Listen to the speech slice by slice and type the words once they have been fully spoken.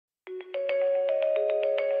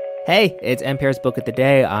Hey, it's NPR's Book of the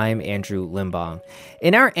Day. I'm Andrew Limbong.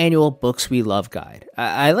 In our annual Books We Love guide,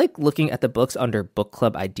 I like looking at the books under book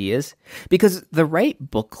club ideas because the right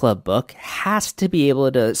book club book has to be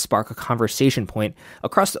able to spark a conversation point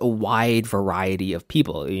across a wide variety of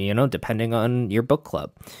people, depending on your book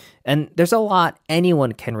club. And there's a lot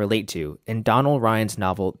anyone can relate to in Donal Ryan's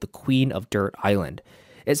novel, The Queen of Dirt Island.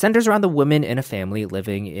 It centers around the women in a family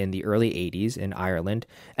living in the early 80s in Ireland,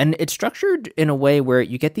 and it's structured in a way where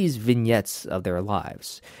you get these vignettes of their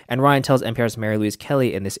lives. And Ryan tells NPR's Mary Louise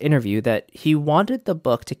Kelly in this interview that he wanted the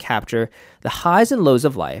book to capture the highs and lows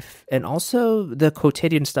of life and also the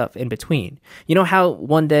quotidian stuff in between. You know how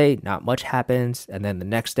one day not much happens, and then the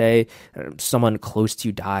next day someone close to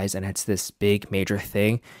you dies and it's this big major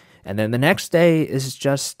thing, and then the next day is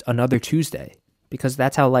just another Tuesday, because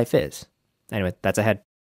that's how life is. Anyway, that's ahead.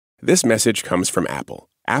 This message comes from Apple.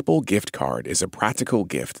 Apple Gift Card is a practical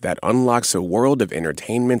gift that unlocks a world of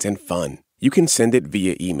entertainment and fun. You can send it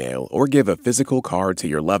via email or give a physical card to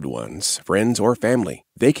your loved ones, friends, or family.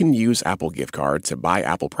 They can use Apple Gift Card to buy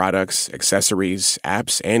Apple products, accessories,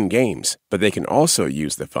 apps, and games. But they can also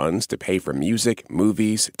use the funds to pay for music,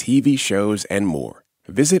 movies, TV shows, and more.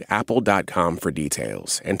 Visit apple.com for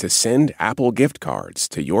details and to send Apple Gift Cards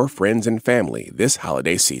to your friends and family this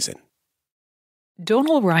holiday season.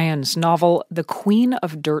 Donal Ryan's novel, The Queen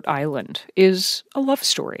of Dirt Island, is a love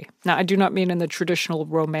story. Now, I do not mean in the traditional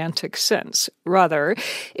romantic sense. Rather,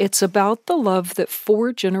 it's about the love that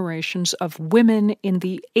 4 generations of women in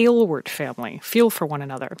the Aylward family feel for one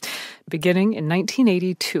another. Beginning in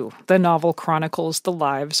 1982, the novel chronicles the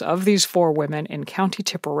lives of these 4 women in County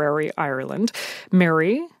Tipperary, Ireland: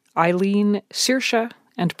 Mary, Eileen, Saoirse,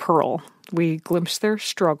 and Pearl. We glimpse their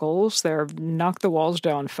struggles, their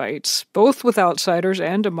knock-the-walls-down fights, both with outsiders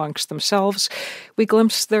and amongst themselves. We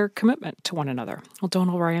glimpse their commitment to one another. Well,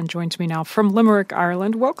 Donal Ryan joins me now from Limerick,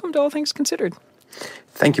 Ireland. Welcome to All Things Considered.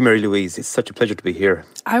 Thank you, Mary Louise. It's such a pleasure to be here.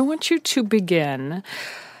 I want you to begin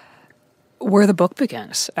where the book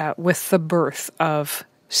begins, with the birth of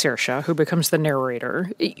Saoirse, who becomes the narrator.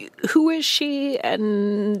 Who is she?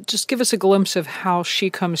 And just give us a glimpse of how she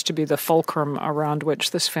comes to be the fulcrum around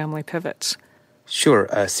which this family pivots. Sure.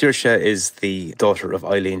 Saoirse is the daughter of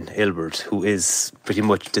Eileen Aylward, who is pretty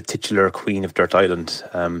much the titular Queen of Dirt Island,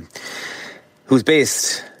 who's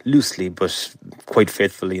based loosely but quite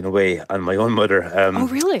faithfully in a way on my own mother. Oh,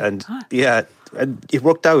 really? And yeah, and it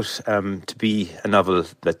worked out to be a novel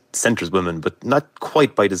that centres women, but not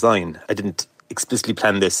quite by design. I didn't explicitly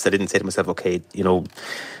plan this. I didn't say to myself, okay,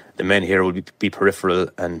 the men here will be peripheral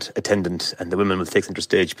and attendant and the women will take center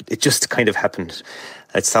stage. But it just kind of happened.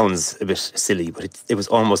 It sounds a bit silly, but it was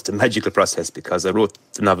almost a magical process because I wrote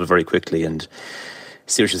the novel very quickly and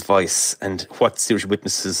Saoirse's voice and what Saoirse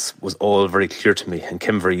witnesses was all very clear to me and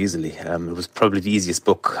came very easily. It was probably the easiest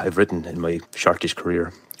book I've written in my shortish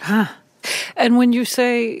career. And when you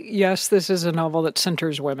say, yes, this is a novel that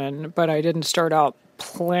centers women, but I didn't start out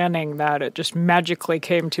planning that, it just magically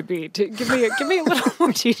came to be. Give me a little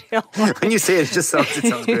more detail. When you say it, it sounds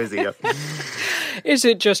crazy. Yeah. Is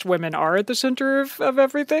it just women are at the center of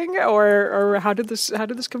everything, or how did this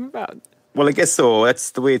come about? Well, I guess so.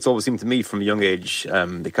 That's the way it's always seemed to me from a young age,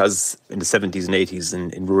 because in the 70s and 80s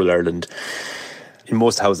in rural Ireland, in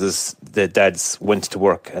most houses, the dads went to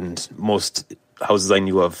work, and most houses I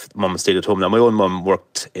knew of, mum stayed at home. Now, my own mum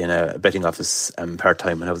worked in a betting office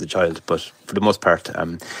part-time when I was a child, but for the most part,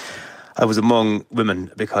 I was among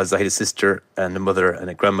women because I had a sister and a mother and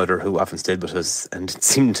a grandmother who often stayed with us, and it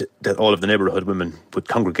seemed that all of the neighbourhood women would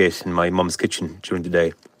congregate in my mum's kitchen during the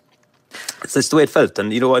day. So that's the way it felt,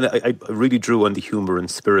 and I really drew on the humour and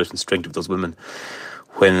spirit and strength of those women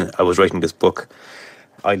when I was writing this book.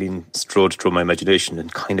 Eileen strode through my imagination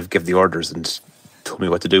and kind of gave the orders and told me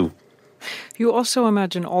what to do. You also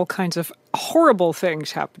imagine all kinds of horrible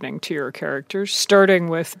things happening to your characters, starting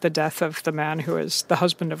with the death of the man who is the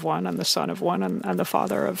husband of one and the son of one and the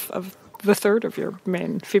father of the third of your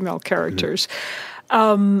main female characters.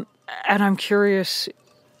 Mm-hmm. And I'm curious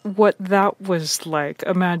what that was like,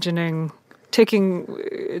 imagining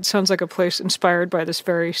it sounds like a place inspired by this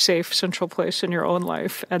very safe central place in your own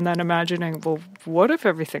life, and then imagining, well, what if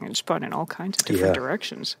everything had spun in all kinds of different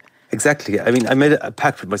directions? Exactly. I mean, I made a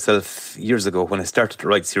pact with myself years ago when I started to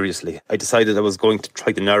write seriously. I decided I was going to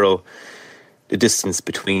try to narrow the distance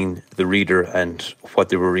between the reader and what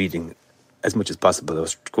they were reading as much as possible. I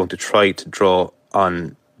was going to try to draw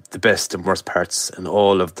on the best and worst parts and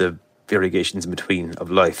all of the variegations in between of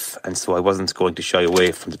life. And so I wasn't going to shy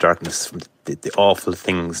away from the darkness, from the awful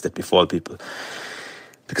things that befall people.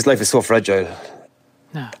 Because life is so fragile.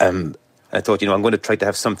 No. I thought, I'm going to try to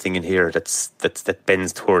have something in here that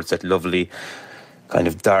bends towards that lovely kind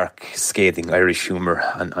of dark, scathing Irish humour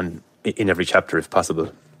in every chapter, if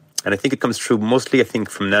possible. And I think it comes through mostly, I think,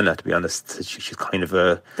 from Nana, to be honest. She's kind of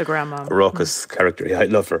the grandma, a raucous character. Yeah, I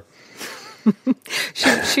love her.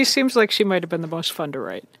 She seems like she might have been the most fun to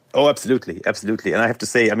write. Oh, absolutely, absolutely. And I have to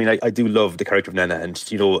say, I mean, I do love the character of Nana.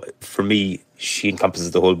 And, you know, for me, she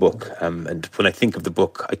encompasses the whole book. And when I think of the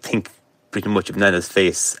book, I think pretty much of Nana's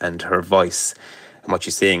face and her voice and what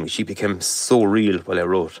she's saying. She became so real while I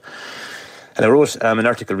wrote. And I wrote an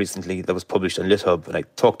article recently that was published on LitHub, and I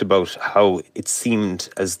talked about how it seemed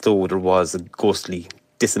as though there was a ghostly,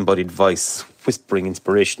 disembodied voice whispering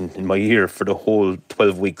inspiration in my ear for the whole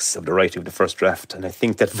 12 weeks of the writing of the first draft. And I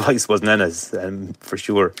think that voice was Nana's, for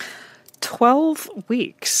sure. 12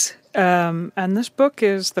 weeks. And this book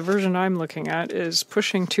is, the version I'm looking at, is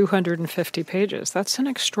pushing 250 pages. That's an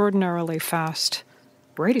extraordinarily fast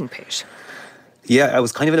writing pace. Yeah, I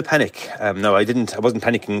was kind of in a panic. No, I wasn't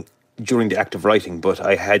panicking during the act of writing, but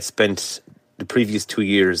I had spent the previous 2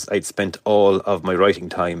 years, I'd spent all of my writing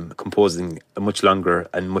time composing a much longer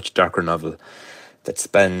and much darker novel that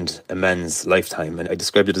spanned a man's lifetime. And I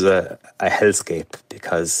described it as a hellscape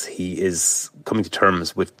because he is coming to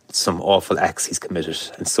terms with some awful acts he's committed.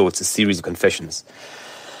 And so it's a series of confessions.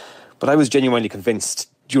 But I was genuinely convinced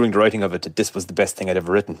during the writing of it that this was the best thing I'd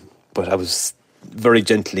ever written. But I was very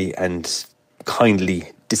gently and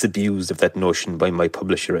kindly disabused of that notion by my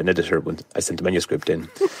publisher and editor when I sent the manuscript in.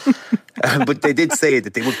 But they did say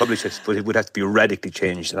that they would publish it, but it would have to be radically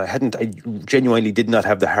changed. And I genuinely did not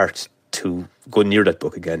have the heart to go near that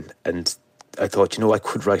book again. And I thought, I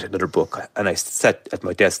could write another book. And I sat at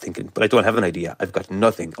my desk thinking, but I don't have an idea. I've got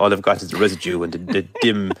nothing. All I've got is the residue and the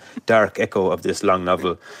dim, dark echo of this long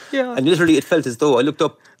novel. Yeah. And literally it felt as though I looked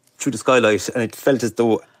up through the skylight and it felt as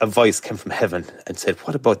though a voice came from heaven and said,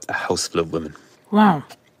 what about a house full of women? Wow.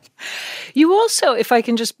 You also, if I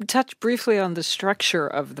can just touch briefly on the structure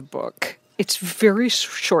of the book, it's very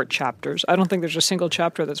short chapters. I don't think there's a single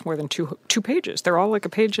chapter that's more than two pages. They're all like a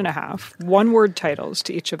page and a half, one-word titles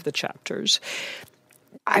to each of the chapters.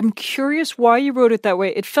 I'm curious why you wrote it that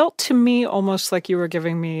way. It felt to me almost like you were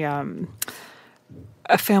giving me a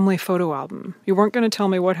family photo album. You weren't going to tell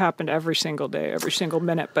me what happened every single day, every single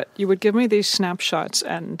minute, but you would give me these snapshots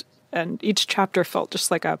and each chapter felt just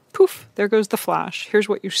like a poof, there goes the flash. Here's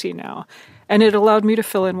what you see now. And it allowed me to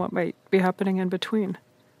fill in what might be happening in between.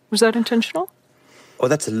 Was that intentional? Oh,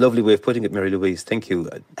 that's a lovely way of putting it, Mary Louise. Thank you.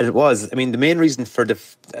 And it was. I mean, the main reason for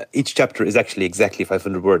each chapter is actually exactly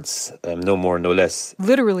 500 words, no more, no less.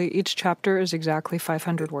 Literally, each chapter is exactly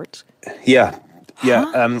 500 words? Yeah.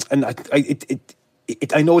 And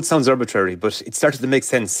I know it sounds arbitrary, but it started to make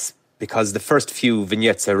sense because the first few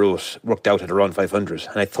vignettes I wrote worked out at around 500.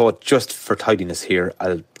 And I thought, just for tidiness here,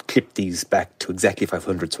 I'll clip these back to exactly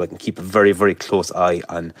 500 so I can keep a very, very close eye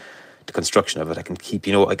on the construction of it. I can keep,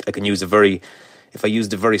 I can use if I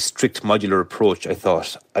used a very strict modular approach, I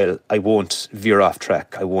thought I won't veer off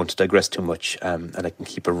track. I won't digress too much. And I can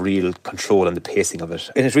keep a real control on the pacing of it.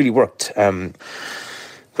 And it really worked. But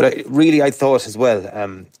I thought as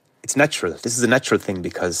well, it's natural. This is a natural thing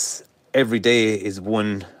because every day is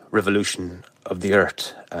one revolution of the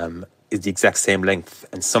earth, is the exact same length.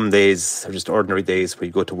 And some days are just ordinary days where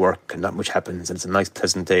you go to work and not much happens and it's a nice,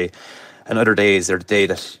 pleasant day. And other days are the day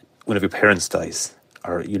that one of your parents dies,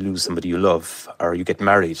 or you lose somebody you love, or you get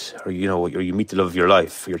married, or you meet the love of your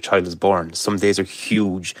life, or your child is born. Some days are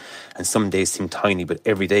huge and some days seem tiny, but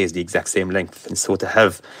every day is the exact same length. And so to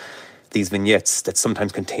have these vignettes that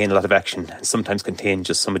sometimes contain a lot of action and sometimes contain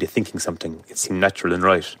just somebody thinking something, it seemed natural and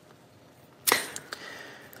right.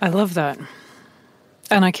 I love that.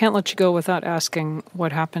 And I can't let you go without asking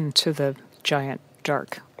what happened to the giant,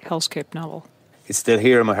 dark hellscape novel. It's still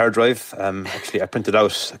here on my hard drive. Actually, I printed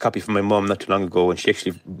out a copy from my mum not too long ago, and she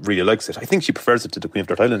actually really likes it. I think she prefers it to The Queen of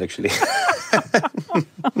Dirt Island, actually.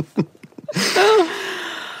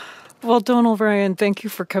 Well, Donal Ryan, thank you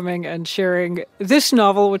for coming and sharing this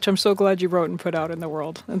novel, which I'm so glad you wrote and put out in the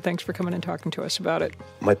world. And thanks for coming and talking to us about it.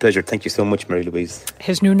 My pleasure. Thank you so much, Mary Louise.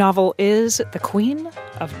 His new novel is The Queen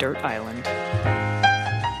of Dirt Island.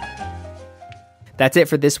 That's it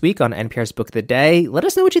for this week on NPR's Book of the Day. Let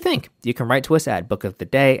us know what you think. You can write to us at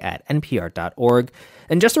bookoftheday@npr.org.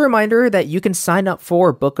 And just a reminder that you can sign up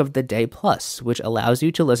for Book of the Day Plus, which allows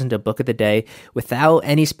you to listen to Book of the Day without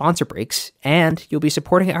any sponsor breaks, and you'll be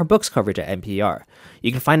supporting our books coverage at NPR.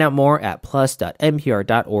 You can find out more at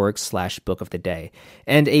plus.npr.org/Book of the Day.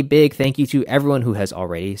 And a big thank you to everyone who has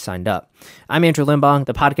already signed up. I'm Andrew Limbong.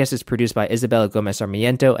 The podcast is produced by Isabella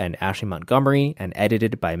Gomez-Sarmiento and Ashley Montgomery and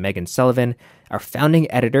edited by Megan Sullivan. Our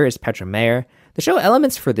founding editor is Petra Mayer. The show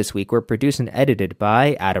elements for this week were produced and edited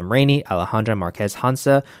by Adam Rainey, Alejandra Marquez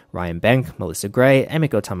Hansa, Ryan Bank, Melissa Gray,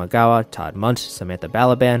 Emiko Tamagawa, Todd Munt, Samantha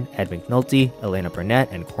Balaban, Ed McNulty, Elena Burnett,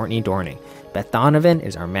 and Courtney Dorning. Beth Donovan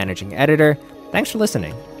is our managing editor. Thanks for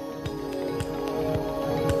listening.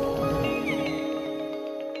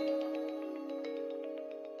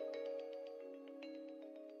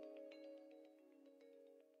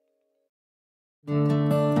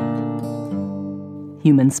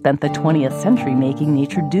 Humans spent the 20th century making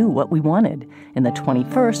nature do what we wanted. In the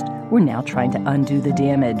 21st, we're now trying to undo the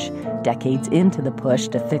damage. Decades into the push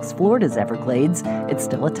to fix Florida's Everglades, it's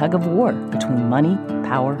still a tug of war between money,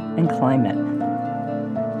 power, and climate.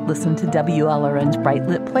 Listen to WLRN's Bright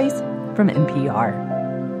Lit Place from NPR.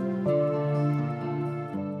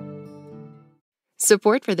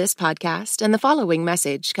 Support for this podcast and the following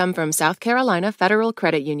message come from South Carolina Federal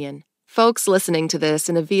Credit Union. Folks listening to this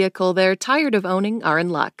in a vehicle they're tired of owning are in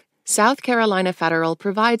luck. South Carolina Federal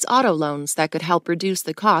provides auto loans that could help reduce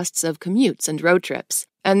the costs of commutes and road trips.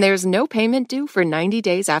 And there's no payment due for 90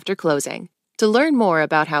 days after closing. To learn more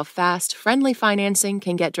about how fast, friendly financing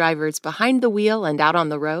can get drivers behind the wheel and out on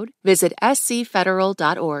the road, visit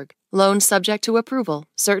scfederal.org. Loans subject to approval.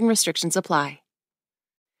 Certain restrictions apply.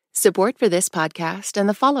 Support for this podcast and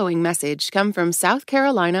the following message come from South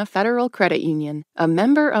Carolina Federal Credit Union, a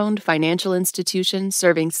member-owned financial institution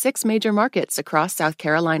serving 6 major markets across South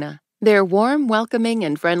Carolina. Their warm, welcoming,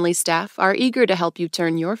 and friendly staff are eager to help you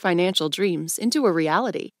turn your financial dreams into a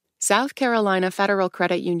reality. South Carolina Federal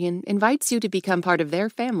Credit Union invites you to become part of their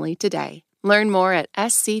family today. Learn more at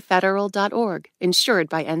scfederal.org, insured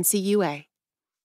by NCUA.